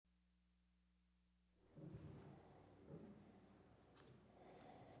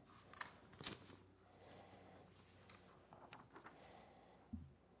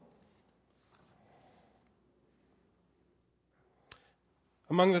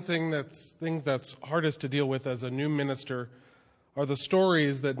Among the things that's hardest to deal with as a new minister are the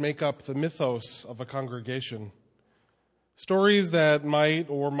stories that make up the mythos of a congregation. Stories that might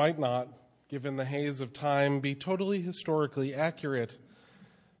or might not, given the haze of time, be totally historically accurate,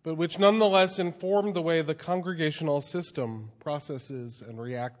 but which nonetheless inform the way the congregational system processes and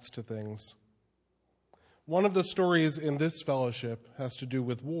reacts to things. One of the stories in this fellowship has to do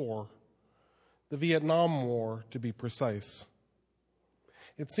with war, the Vietnam War, to be precise.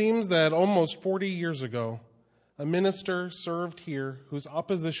 It seems that almost 40 years ago, a minister served here whose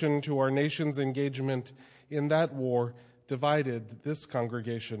opposition to our nation's engagement in that war divided this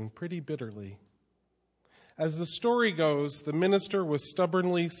congregation pretty bitterly. As the story goes, the minister was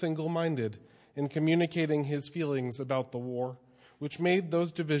stubbornly single-minded in communicating his feelings about the war, which made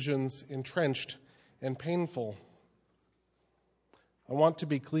those divisions entrenched and painful. I want to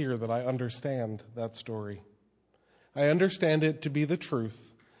be clear that I understand that story. I understand it to be the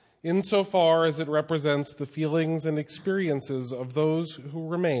truth, insofar as it represents the feelings and experiences of those who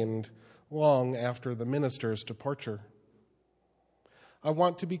remained long after the minister's departure. I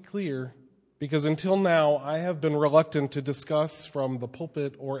want to be clear because until now I have been reluctant to discuss from the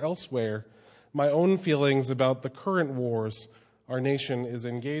pulpit or elsewhere my own feelings about the current wars our nation is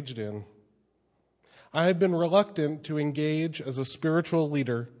engaged in. I have been reluctant to engage as a spiritual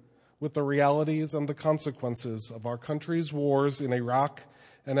leader with the realities and the consequences of our country's wars in Iraq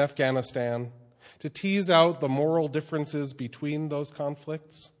and Afghanistan, to tease out the moral differences between those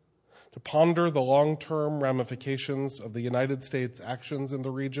conflicts, to ponder the long-term ramifications of the United States' actions in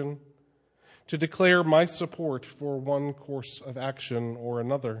the region, to declare my support for one course of action or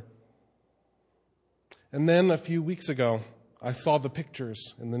another. And then a few weeks ago, I saw the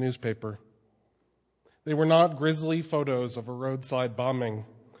pictures in the newspaper. They were not grisly photos of a roadside bombing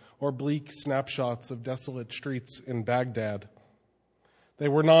or bleak snapshots of desolate streets in Baghdad. They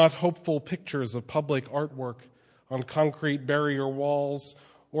were not hopeful pictures of public artwork on concrete barrier walls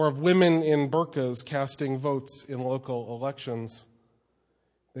or of women in burqas casting votes in local elections.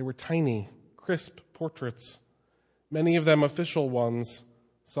 They were tiny, crisp portraits, many of them official ones,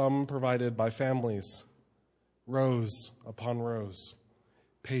 some provided by families. Rows upon rows,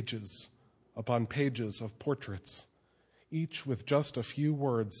 pages upon pages of portraits, each with just a few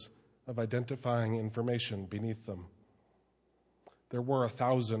words of identifying information beneath them. There were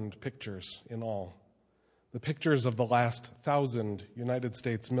 1,000 pictures in all, the pictures of the last 1,000 United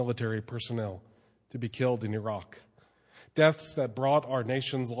States military personnel to be killed in Iraq, deaths that brought our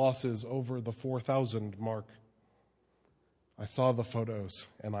nation's losses over the 4,000 mark. I saw the photos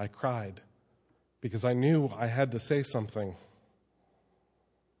and I cried because I knew I had to say something.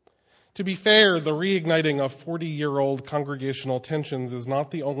 To be fair, the reigniting of 40-year-old congregational tensions is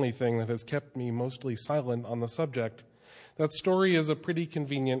not the only thing that has kept me mostly silent on the subject. That story is a pretty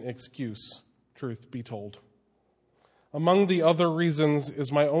convenient excuse, truth be told. Among the other reasons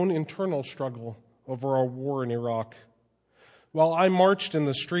is my own internal struggle over our war in Iraq. While I marched in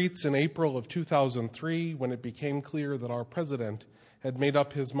the streets in April of 2003 when it became clear that our president had made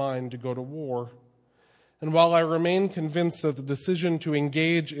up his mind to go to war, and while I remain convinced that the decision to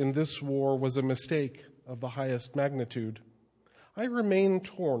engage in this war was a mistake of the highest magnitude, I remain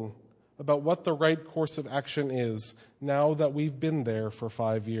torn about what the right course of action is now that we've been there for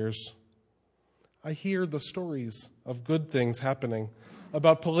 5 years. I hear the stories of good things happening,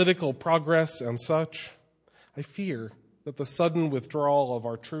 about political progress and such. I fear that the sudden withdrawal of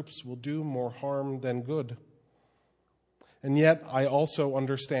our troops will do more harm than good. And yet, I also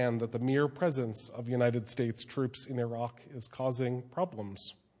understand that the mere presence of United States troops in Iraq is causing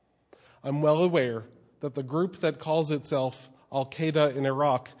problems. I'm well aware that the group that calls itself Al-Qaeda in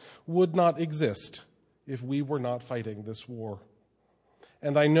Iraq would not exist if we were not fighting this war.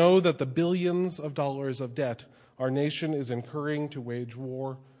 And I know that the billions of dollars of debt our nation is incurring to wage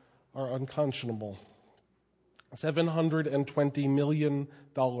war are unconscionable. $720 million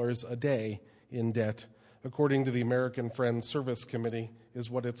a day in debt, according to the American Friends Service Committee, is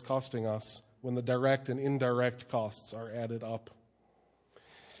what it's costing us when the direct and indirect costs are added up.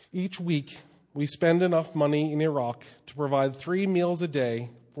 Each week, we spend enough money in Iraq to provide 3 meals a day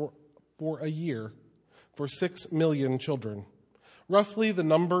for a year for 6 million children, roughly the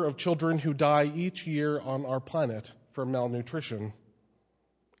number of children who die each year on our planet from malnutrition.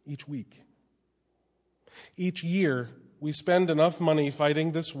 Each week. Each year, we spend enough money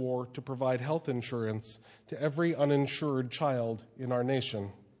fighting this war to provide health insurance to every uninsured child in our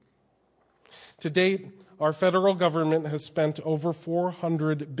nation. To date, our federal government has spent over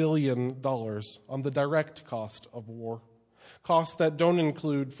 $400 billion on the direct cost of war, Costs that don't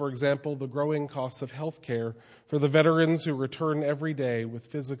include, for example, the growing costs of health care for the veterans who return every day with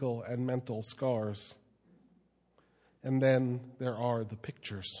physical and mental scars. And then there are the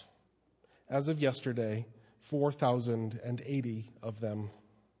pictures. As of yesterday, 4,080 of them.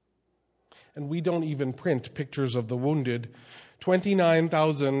 And we don't even print pictures of the wounded,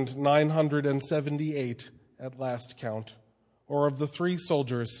 29,978 at last count, or of the 3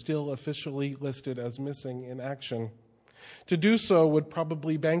 soldiers still officially listed as missing in action. To do so would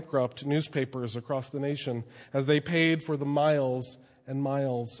probably bankrupt newspapers across the nation, as they paid for the miles and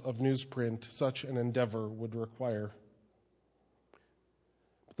miles of newsprint such an endeavor would require.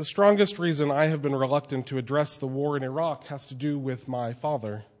 The strongest reason I have been reluctant to address the war in Iraq has to do with my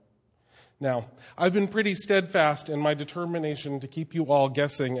father. Now, I've been pretty steadfast in my determination to keep you all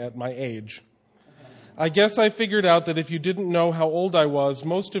guessing at my age. I guess I figured out that if you didn't know how old I was,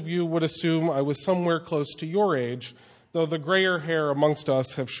 most of you would assume I was somewhere close to your age, though the grayer hair amongst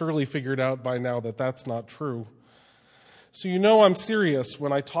us have surely figured out by now that that's not true. So you know I'm serious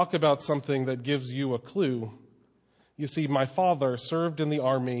when I talk about something that gives you a clue. You see, my father served in the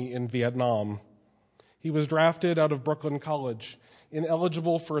Army in Vietnam. He was drafted out of Brooklyn College,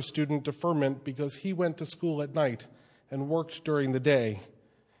 ineligible for a student deferment because he went to school at night and worked during the day.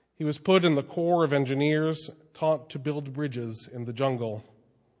 He was put in the Corps of Engineers, taught to build bridges in the jungle.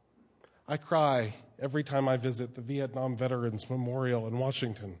 I cry every time I visit the Vietnam Veterans Memorial in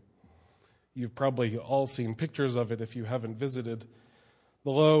Washington. You've probably all seen pictures of it if you haven't visited. The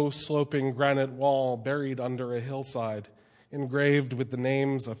low, sloping granite wall buried under a hillside, engraved with the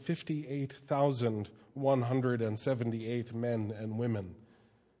names of 58,178 men and women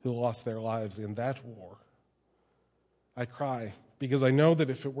who lost their lives in that war. I cry because I know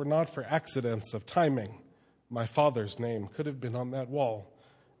that if it were not for accidents of timing, my father's name could have been on that wall,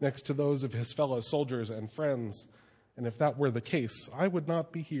 next to those of his fellow soldiers and friends, and if that were the case, I would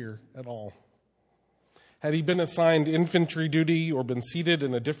not be here at all. Had he been assigned infantry duty or been seated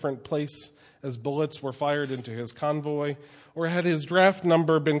in a different place as bullets were fired into his convoy, or had his draft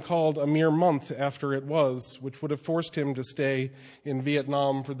number been called a mere month after it was, which would have forced him to stay in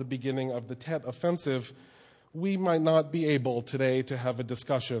Vietnam for the beginning of the Tet Offensive, we might not be able today to have a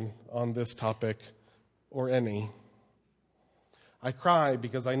discussion on this topic or any. I cry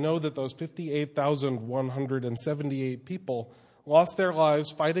because I know that those 58,178 people lost their lives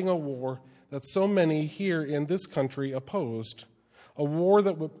fighting a war that so many here in this country opposed, a war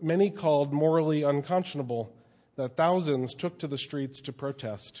that many called morally unconscionable, that thousands took to the streets to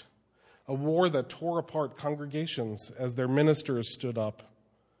protest, a war that tore apart congregations as their ministers stood up,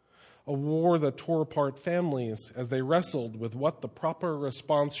 a war that tore apart families as they wrestled with what the proper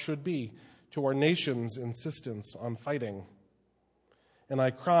response should be to our nation's insistence on fighting. And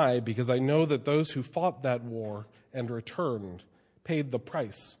I cry because I know that those who fought that war and returned paid the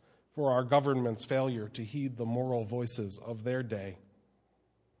price for our government's failure to heed the moral voices of their day.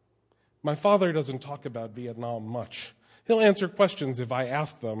 My father doesn't talk about Vietnam much. He'll answer questions if I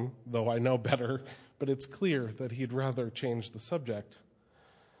ask them, though I know better, but it's clear that he'd rather change the subject.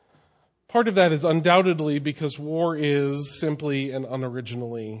 Part of that is undoubtedly because war is simply and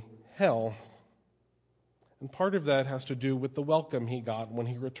unoriginally hell. And part of that has to do with the welcome he got when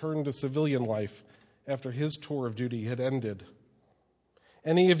he returned to civilian life after his tour of duty had ended.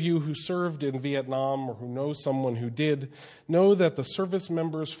 Any of you who served in Vietnam or who know someone who did know that the service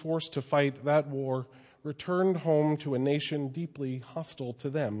members forced to fight that war returned home to a nation deeply hostile to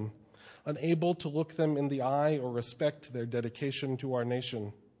them, unable to look them in the eye or respect their dedication to our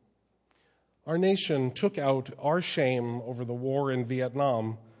nation. Our nation took out our shame over the war in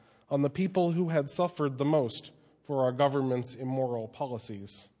Vietnam on the people who had suffered the most for our government's immoral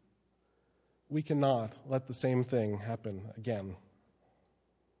policies. We cannot let the same thing happen again.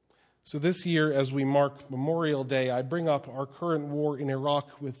 So this year, as we mark Memorial Day, I bring up our current war in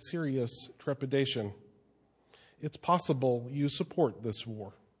Iraq with serious trepidation. It's possible you support this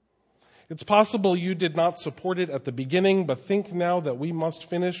war. It's possible you did not support it at the beginning, but think now that we must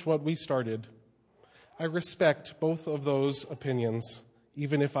finish what we started. I respect both of those opinions,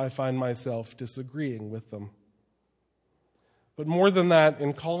 even if I find myself disagreeing with them. But more than that,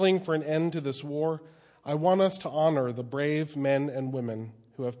 in calling for an end to this war, I want us to honor the brave men and women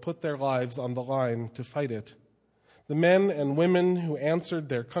who have put their lives on the line to fight it. The men and women who answered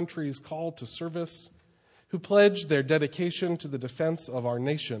their country's call to service, who pledged their dedication to the defense of our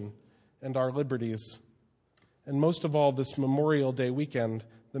nation and our liberties. And most of all, this Memorial Day weekend,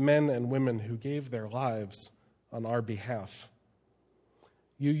 the men and women who gave their lives on our behalf.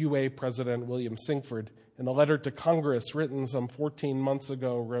 UUA President William Sinkford, in a letter to Congress written some 14 months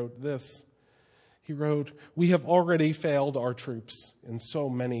ago, wrote this: He wrote, "We have already failed our troops in so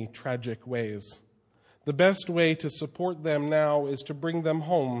many tragic ways. The best way to support them now is to bring them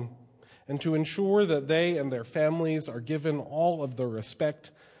home and to ensure that they and their families are given all of the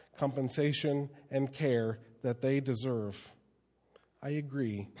respect, compensation, and care that they deserve." I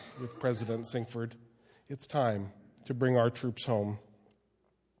agree with President Sinkford. It's time to bring our troops home.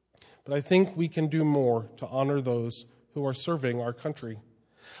 But I think we can do more to honor those who are serving our country.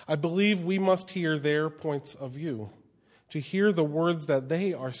 I believe we must hear their points of view, to hear the words that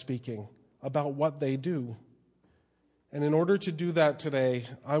they are speaking about what they do. And in order to do that today,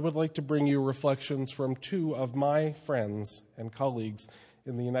 I would like to bring you reflections from two of my friends and colleagues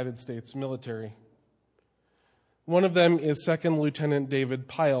in the United States military. One of them is Second Lieutenant David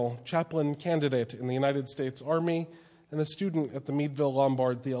Pyle, chaplain candidate in the United States Army and a student at the Meadville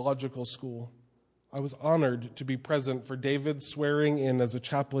Lombard Theological School. I was honored to be present for David's swearing in as a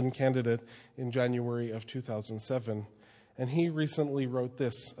chaplain candidate in January of 2007, and he recently wrote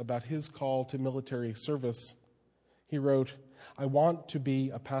this about his call to military service. He wrote, "I want to be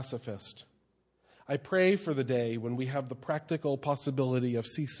a pacifist. I pray for the day when we have the practical possibility of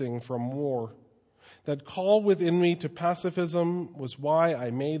ceasing from war. That call within me to pacifism was why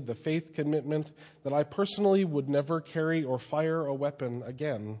I made the faith commitment that I personally would never carry or fire a weapon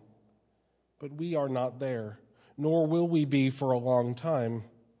again. But we are not there, nor will we be for a long time.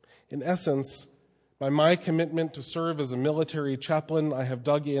 In essence, by my commitment to serve as a military chaplain, I have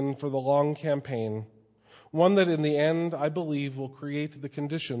dug in for the long campaign, one that in the end I believe will create the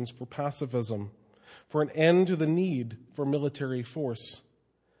conditions for pacifism, for an end to the need for military force.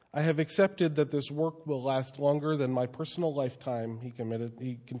 I have accepted that this work will last longer than my personal lifetime," he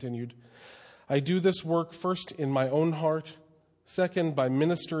continued. "I do this work first in my own heart, second by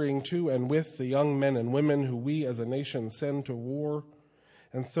ministering to and with the young men and women who we as a nation send to war,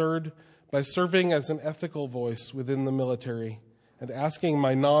 and third, by serving as an ethical voice within the military and asking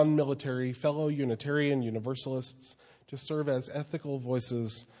my non-military fellow Unitarian Universalists to serve as ethical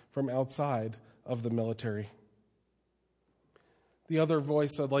voices from outside of the military." The other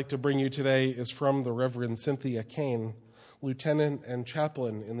voice I'd like to bring you today is from the Reverend Cynthia Cain, lieutenant and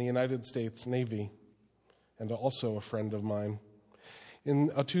chaplain in the United States Navy, and also a friend of mine. In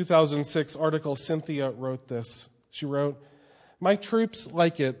a 2006 article, Cynthia wrote this. She wrote, "My troops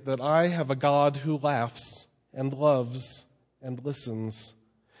like it that I have a God who laughs and loves and listens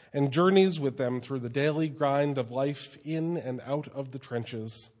and journeys with them through the daily grind of life in and out of the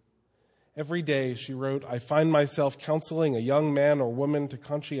trenches. Every day," she wrote, "I find myself counseling a young man or woman to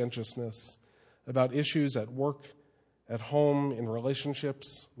conscientiousness about issues at work, at home, in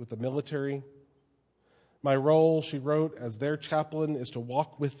relationships with the military. My role," she wrote, "as their chaplain is to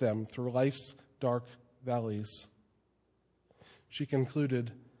walk with them through life's dark valleys." She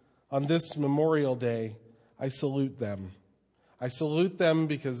concluded, "On this Memorial Day, I salute them. I salute them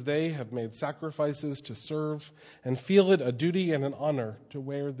because they have made sacrifices to serve and feel it a duty and an honor to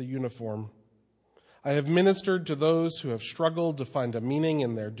wear the uniform. I have ministered to those who have struggled to find a meaning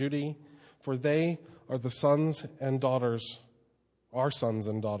in their duty, for they are the sons and daughters, our sons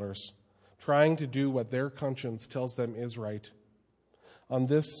and daughters, trying to do what their conscience tells them is right. On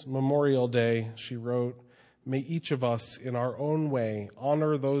this Memorial Day," she wrote, "may each of us in our own way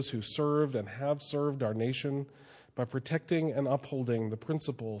honor those who served and have served our nation by protecting and upholding the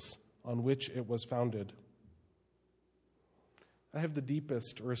principles on which it was founded." I have the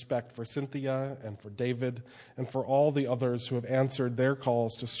deepest respect for Cynthia and for David and for all the others who have answered their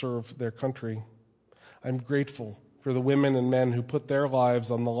calls to serve their country. I'm grateful for the women and men who put their lives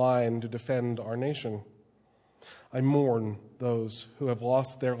on the line to defend our nation. I mourn those who have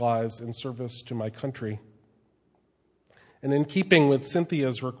lost their lives in service to my country. And in keeping with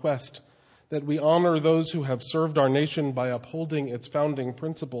Cynthia's request that we honor those who have served our nation by upholding its founding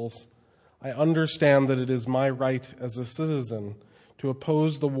principles, I understand that it is my right as a citizen to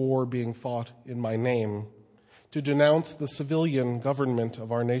oppose the war being fought in my name, to denounce the civilian government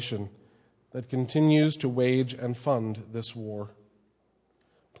of our nation that continues to wage and fund this war.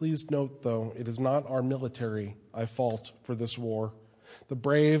 Please note, though, it is not our military I fault for this war. The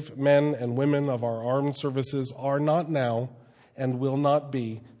brave men and women of our armed services are not now and will not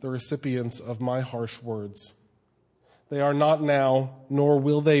be the recipients of my harsh words. They are not now, nor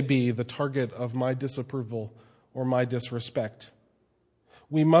will they be the target of my disapproval or my disrespect.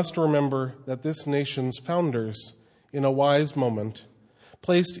 We must remember that this nation's founders, in a wise moment,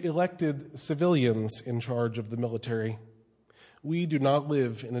 placed elected civilians in charge of the military. We do not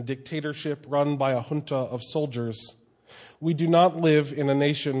live in a dictatorship run by a junta of soldiers. We do not live in a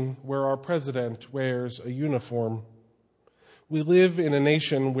nation where our president wears a uniform. We live in a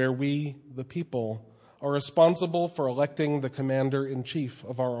nation where we, the people, are responsible for electing the commander-in-chief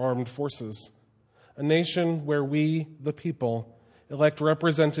of our armed forces. A nation where we, the people, elect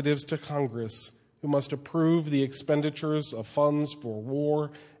representatives to Congress who must approve the expenditures of funds for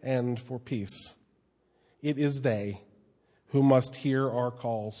war and for peace. It is they who must hear our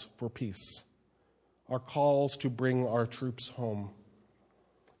calls for peace, our calls to bring our troops home.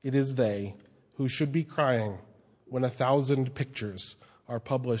 It is they who should be crying when 1,000 pictures are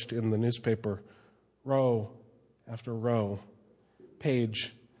published in the newspaper, row after row,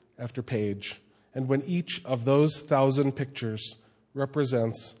 page after page, and when each of those 1,000 pictures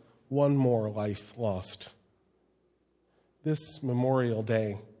represents one more life lost. This Memorial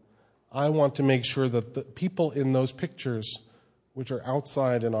Day, I want to make sure that the people in those pictures, which are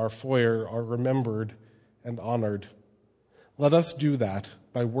outside in our foyer, are remembered and honored. Let us do that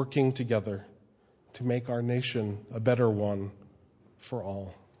by working together to make our nation a better one for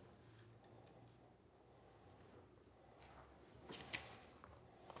all.